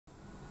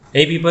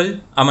Hey people,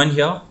 Aman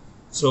here.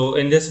 So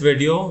in this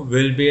video,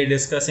 we'll be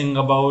discussing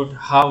about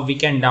how we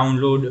can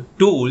download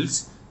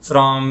tools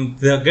from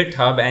the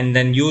GitHub and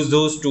then use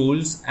those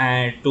tools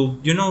and to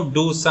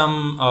do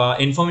some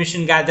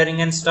information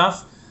gathering and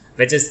stuff,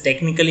 which is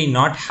technically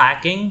not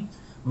hacking.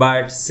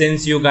 But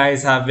since you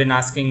guys have been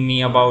asking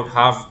me about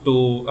how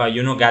to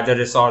gather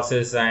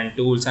resources and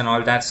tools and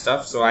all that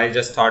stuff, so I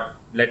just thought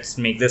let's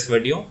make this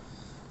video.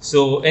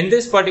 So in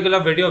this particular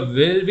video,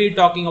 we'll be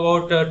talking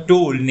about a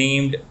tool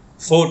named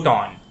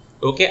Photon.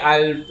 Okay,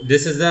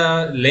 this is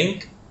the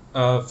link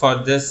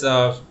for this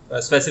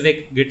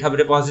specific GitHub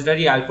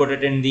repository. I'll put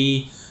it in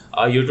the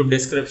YouTube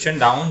description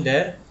down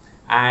there.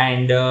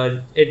 And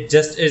it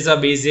just is a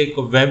basic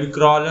web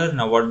crawler.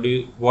 Now what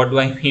do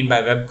I mean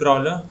by web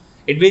crawler?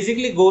 It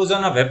basically goes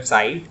on a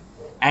website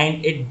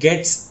and it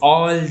gets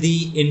all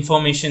the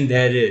information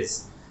there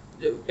is.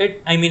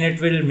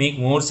 It will make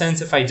more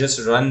sense if I just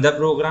run the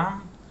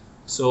program.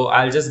 So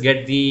I'll just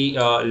get the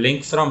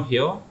link from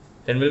here.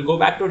 Then we'll go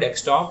back to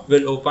desktop.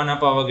 We'll open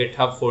up our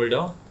GitHub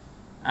folder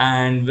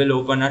and we'll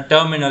open a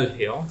terminal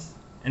here.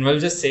 And we'll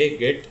just say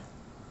git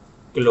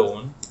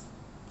clone,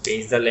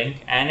 paste the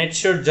link, and it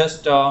should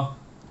just show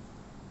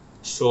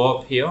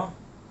up here.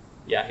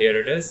 Yeah, here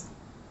it is.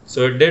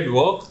 So it did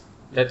work.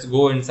 Let's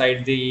go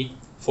inside the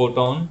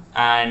Photon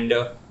and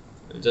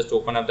just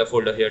open up the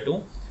folder here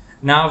too.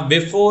 Now,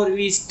 before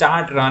we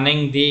start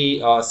running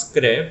the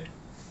script,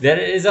 there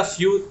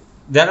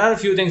are a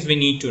few things we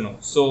need to know.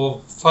 So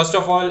first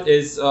of all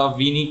is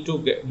we need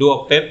to do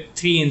a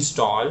pip3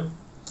 install.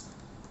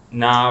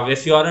 Now,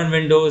 if you are on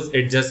Windows,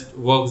 it just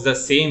works the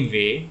same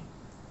way.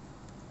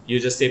 You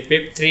just say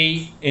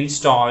pip3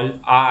 install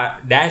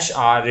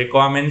 -r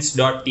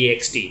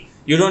requirements.txt.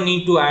 You don't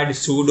need to add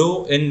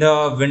sudo in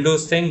the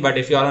Windows thing, but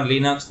if you are on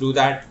Linux, do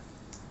that.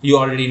 You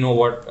already know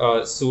what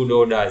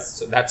sudo does,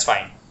 so that's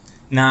fine.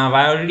 Now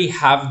I already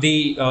have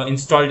the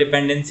install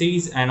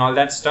dependencies and all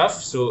that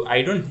stuff, so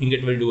I don't think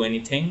it will do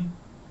anything.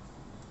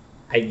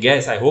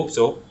 I hope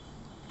so.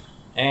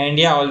 And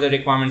yeah, all the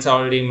requirements are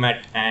already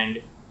met, and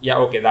yeah,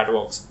 okay, that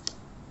works.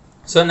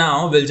 So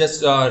now we'll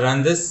just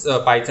run this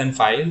Python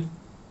file.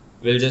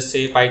 We'll just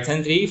say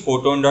python3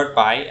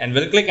 photon.py and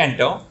we'll click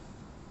enter.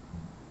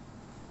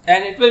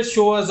 And it will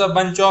show us a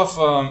bunch of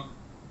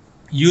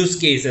use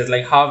cases,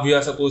 like how we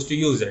are supposed to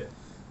use it.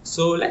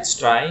 So let's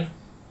try.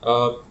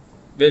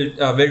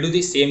 We'll do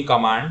the same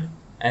command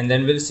and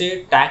then we'll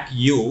say tac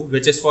u,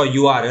 which is for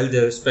URL,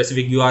 the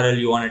specific URL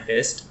you want to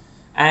test.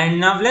 And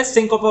now let's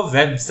think of a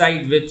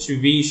website which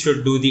we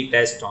should do the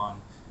test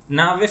on.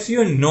 Now, if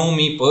you know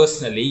me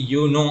personally,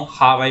 you know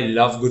how I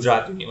love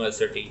Gujarat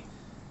University.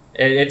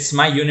 It's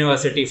my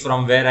university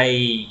from where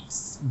I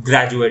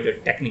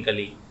graduated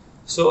technically.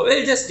 So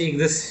we'll just take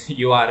this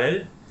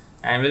URL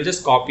and we'll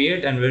just copy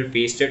it and we'll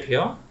paste it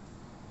here.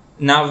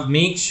 Now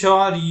make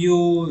sure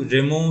you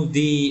remove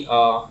the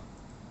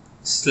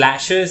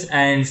slashes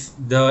and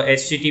the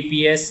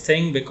HTTPS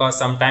thing, because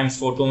sometimes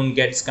Photon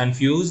gets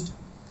confused.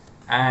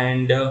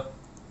 And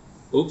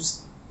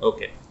oops,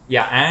 okay,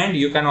 yeah, and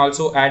you can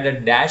also add a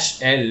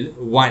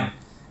 -L1.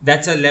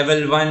 That's a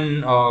level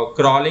 1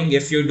 crawling.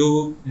 If you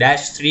do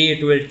 -3,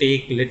 it will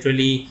take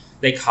literally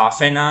like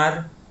half an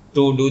hour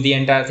to do the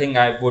entire thing.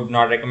 I would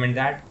not recommend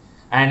that.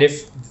 And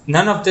if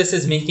none of this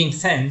is making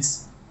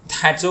sense,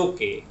 that's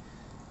okay.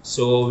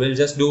 So we'll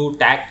just do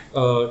tac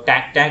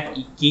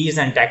keys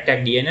and tac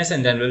DNS,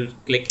 and then we'll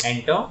click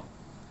enter.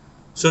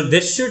 So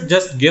this should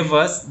just give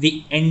us the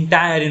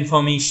entire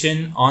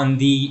information on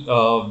the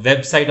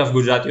website of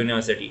Gujarat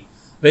University,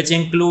 which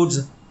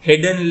includes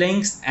hidden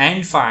links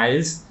and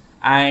files.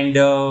 And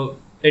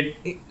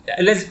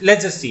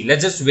let's just see.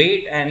 Let's just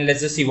wait and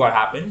let's just see what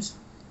happens.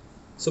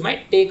 So it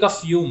might take a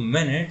few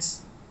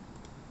minutes.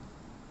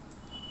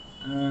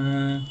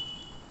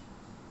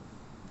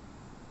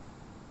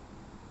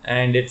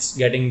 And it's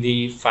getting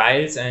the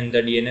files and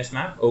the DNS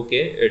map.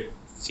 Okay, it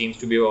seems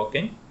to be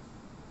working.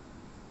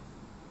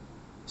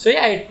 So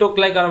yeah, it took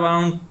like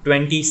around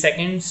 20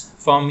 seconds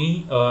for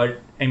me.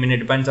 It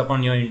depends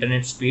upon your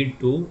internet speed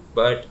too,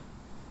 but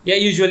yeah,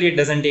 usually it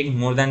doesn't take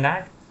more than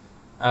that.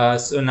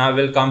 So now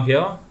we'll come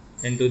here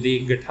into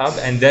the GitHub,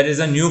 and there is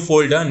a new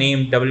folder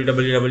named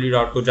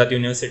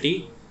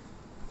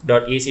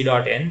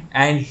www.gujaratuniversity.ac.in,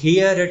 and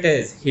here it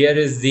is. Here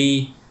is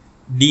the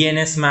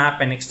DNS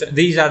map and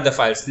these are the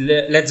files.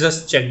 Let's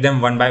just check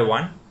them one by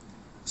one.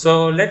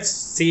 So let's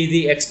see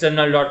the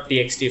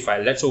external.txt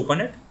file. Let's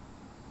open it.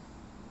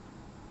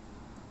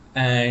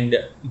 And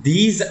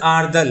these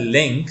are the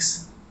links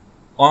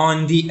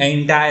on the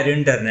entire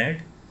internet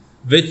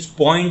which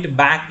point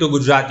back to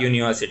Gujarat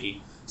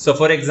University. So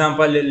for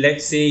example,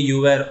 let's say you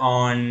were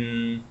on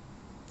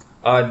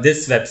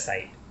this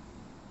website,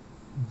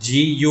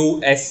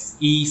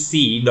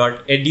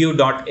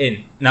 gusec.edu.in.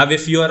 Now,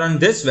 if you are on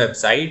this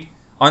website,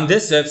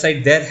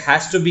 there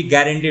has to be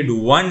guaranteed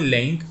one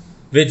link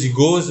which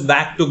goes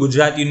back to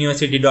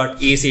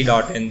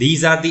gujaratuniversity.ac.in.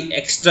 These are the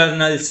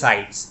external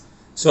sites.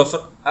 So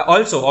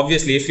also,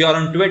 obviously, if you are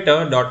on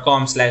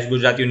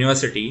twitter.com/Gujarat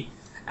University,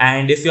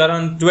 and if you are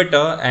on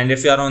Twitter and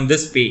if you are on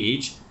this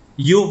page,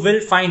 you will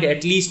find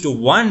at least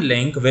one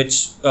link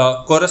which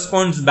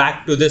corresponds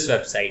back to this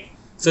website.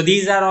 So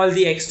these are all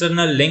the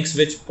external links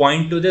which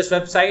point to this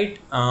website.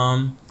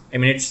 I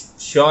mean,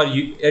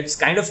 it's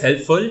kind of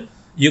helpful.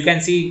 You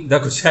can see the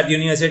Gujarat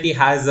University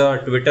has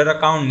a Twitter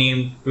account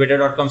named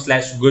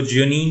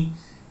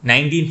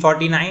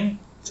twitter.com/gujuni1949.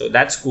 So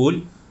that's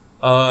cool.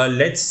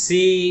 Let's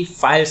see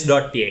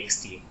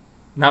files.txt.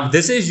 Now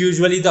this is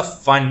usually the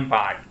fun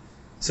part.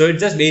 So it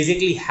just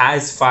basically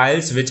has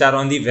files which are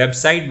on the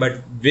website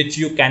but which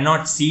you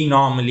cannot see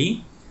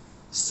normally.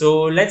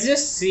 So let's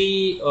just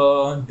see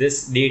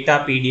this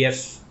data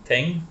PDF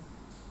thing.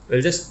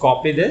 We'll just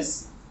copy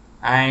this,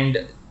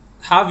 and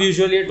how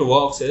usually it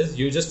works is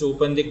you just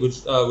open the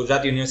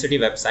Gujarat University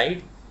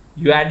website,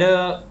 you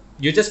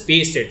just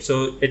paste it.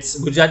 So it's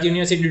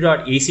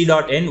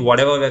gujaratuniversity.ac.in,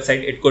 whatever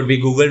website, it could be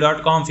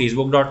google.com,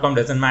 facebook.com,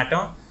 doesn't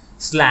matter,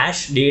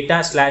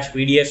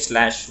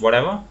 /data/pdf/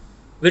 whatever.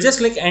 We'll just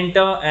click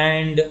enter,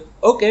 and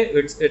okay,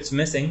 it's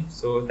missing,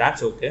 so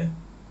that's okay.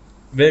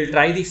 We'll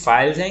try the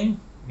file thing,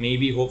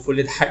 maybe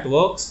hopefully that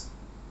works.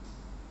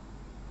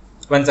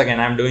 Once again,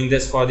 I'm doing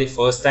this for the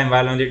first time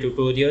while on the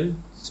tutorial,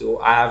 so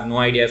I have no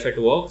idea if it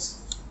works.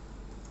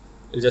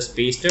 We'll just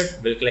paste it,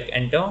 we'll click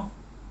enter,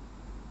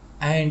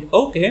 and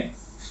okay,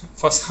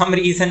 for some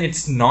reason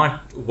it's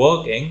not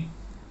working,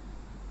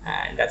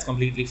 and that's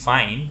completely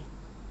fine.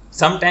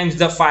 Sometimes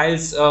the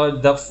files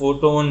the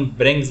Photon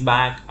brings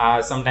back,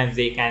 sometimes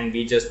they can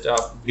be just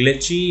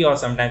glitchy, or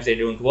sometimes they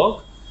don't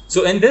work.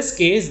 So in this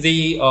case,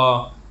 the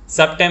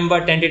September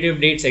tentative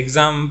dates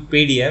exam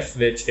PDF,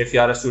 which if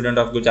you are a student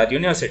of Gujarat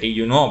University,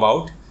 you know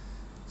about.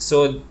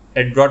 So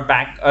it brought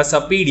back us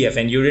a PDF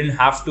and you didn't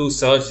have to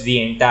search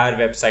the entire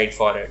website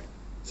for it.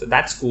 So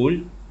that's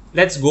cool.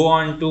 Let's go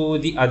on to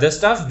the other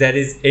stuff. There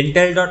is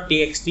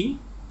intel.txt.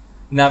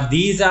 Now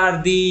these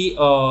are the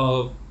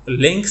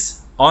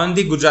links on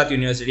the Gujarat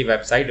University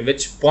website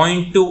which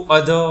point to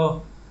other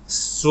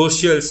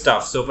social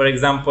stuff. So for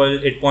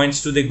example, it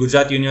points to the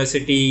Gujarat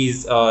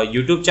University's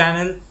YouTube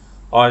channel,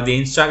 or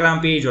the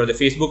Instagram page, or the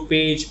Facebook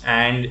page,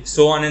 and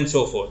so on and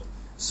so forth.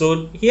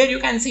 So here you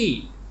can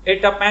see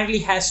it apparently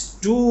has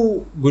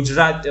two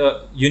Gujarat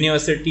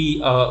University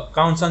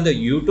accounts on the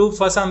YouTube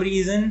for some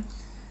reason,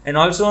 and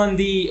also on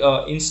the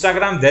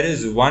Instagram there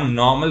is one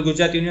normal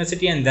Gujarat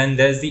University, and then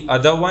there's the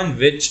other one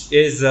which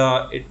is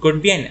it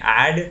could be an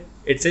ad.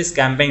 It says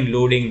campaign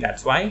loading,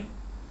 that's why.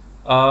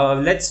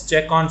 Let's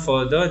check on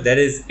further. There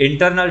is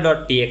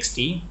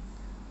internal.txt.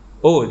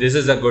 Oh, this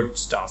is a good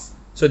stuff.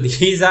 So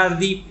these are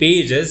the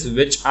pages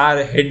which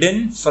are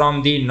hidden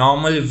from the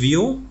normal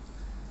view.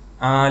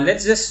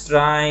 Let's just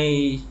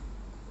try,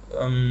 I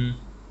don't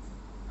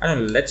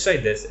know, let's try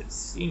this. It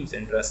seems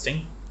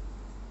interesting.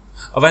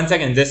 Once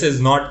again, this is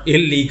not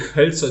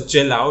illegal, so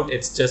chill out.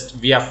 It's just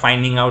we are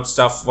finding out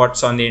stuff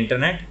what's on the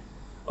internet.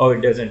 Oh,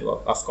 it doesn't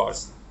work, of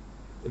course.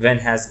 When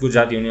has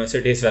Gujarat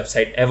University's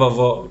website ever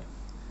worked?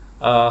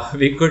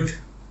 We could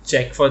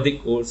check for the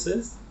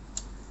courses.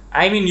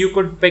 I mean, you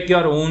could pick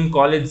your own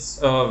college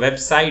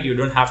website. You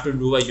don't have to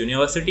do a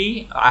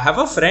university. I have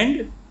a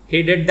friend.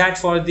 He did that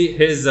for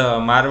his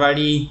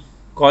Marwadi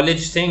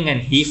college thing,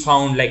 and he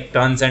found like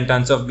tons and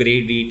tons of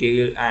great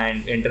detail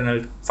and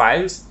internal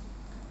files.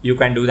 You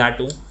can do that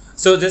too.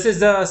 So this is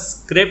the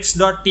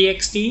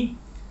scripts.txt.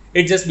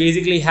 It just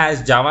basically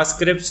has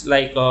JavaScripts,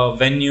 like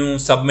when you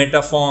submit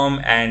a form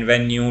and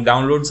when you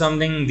download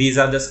something, these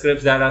are the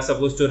scripts that are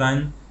supposed to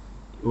run.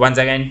 Once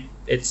again,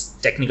 it's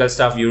technical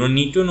stuff. You don't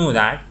need to know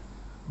that.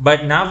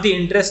 But now the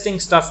interesting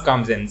stuff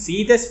comes in.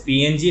 See this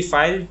PNG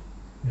file?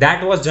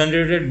 That was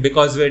generated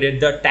because we did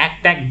the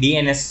tag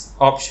DNS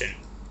option.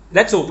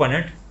 Let's open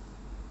it.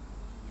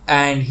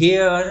 And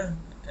here,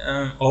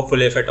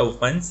 hopefully if it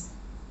opens,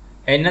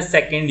 in a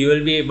second you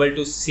will be able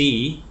to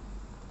see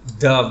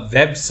the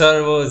web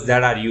servers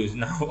that are used.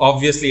 Now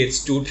obviously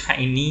it's too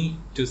tiny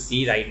to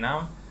see right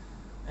now.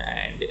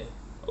 And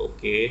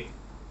okay.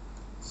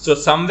 So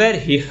somewhere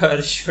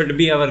here should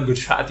be our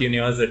Gujarat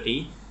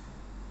University.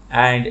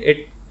 And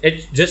it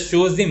just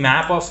shows the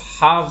map of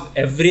how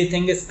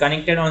everything is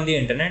connected on the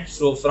internet.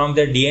 So from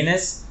the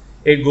DNS,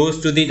 it goes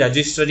to the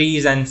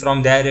registries, and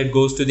from there it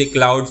goes to the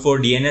cloud for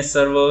DNS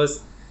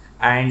servers,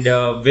 and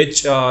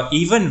which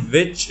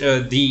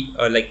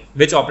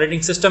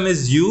operating system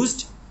is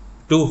used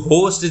to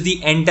host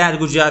the entire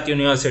Gujarat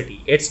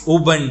University. It's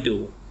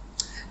Ubuntu,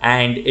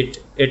 and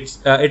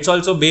it's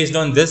also based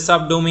on this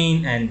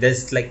subdomain, and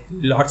there's like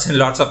lots and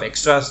lots of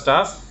extra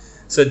stuff.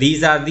 So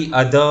these are the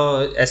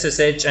other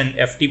SSH and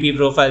FTP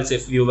profiles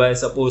if you were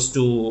supposed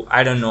to,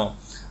 I don't know,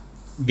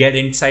 get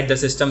inside the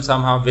system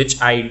somehow,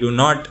 which I do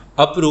not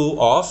approve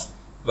of,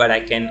 but I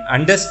can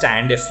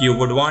understand if you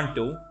would want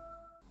to.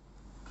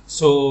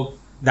 So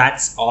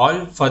that's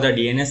all for the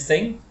DNS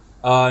thing.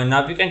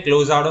 Now you can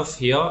close out of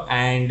here,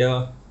 and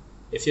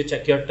if you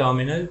check your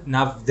terminal,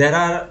 now there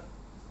are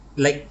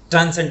like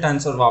tons and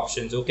tons of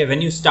options. Okay,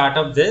 when you start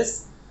up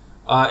this,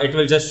 it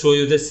will just show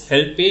you this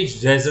help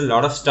page. There's a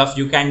lot of stuff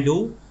you can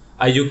do.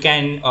 You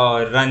can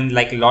run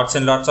like lots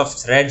and lots of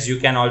threads. You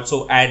can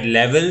also add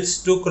levels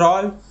to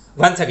crawl.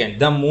 Once again,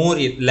 the more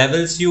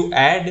levels you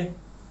add,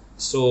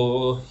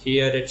 so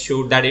here it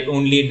showed that it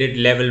only did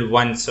level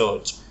 1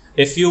 search.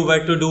 If you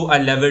were to do a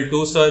level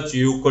 2 search,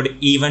 you could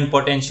even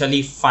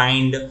potentially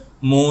find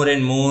more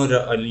and more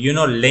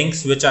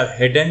links which are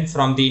hidden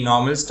from the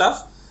normal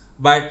stuff.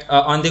 But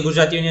on the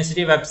Gujarat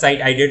University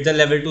website, I did the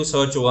level 2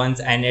 search once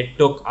and it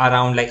took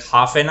around like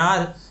half an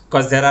hour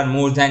because there are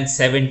more than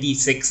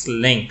 76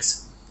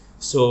 links.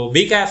 So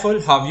be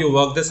careful how you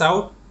work this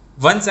out.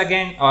 Once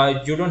again,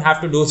 you don't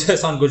have to do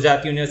this on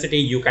Gujarat University.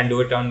 You can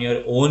do it on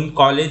your own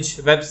college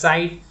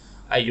website.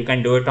 You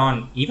can do it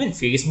on even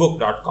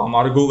facebook.com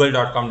or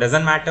google.com,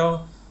 doesn't matter.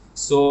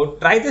 So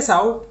try this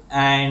out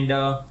and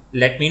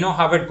let me know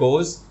how it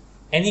goes.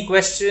 Any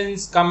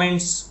questions,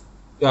 comments,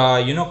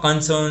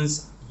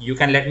 concerns, you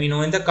can let me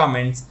know in the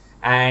comments,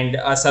 and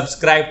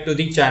subscribe to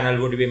the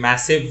channel would be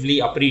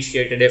massively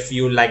appreciated if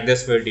you like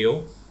this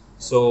video.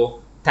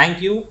 So thank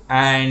you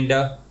and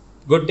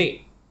good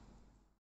day.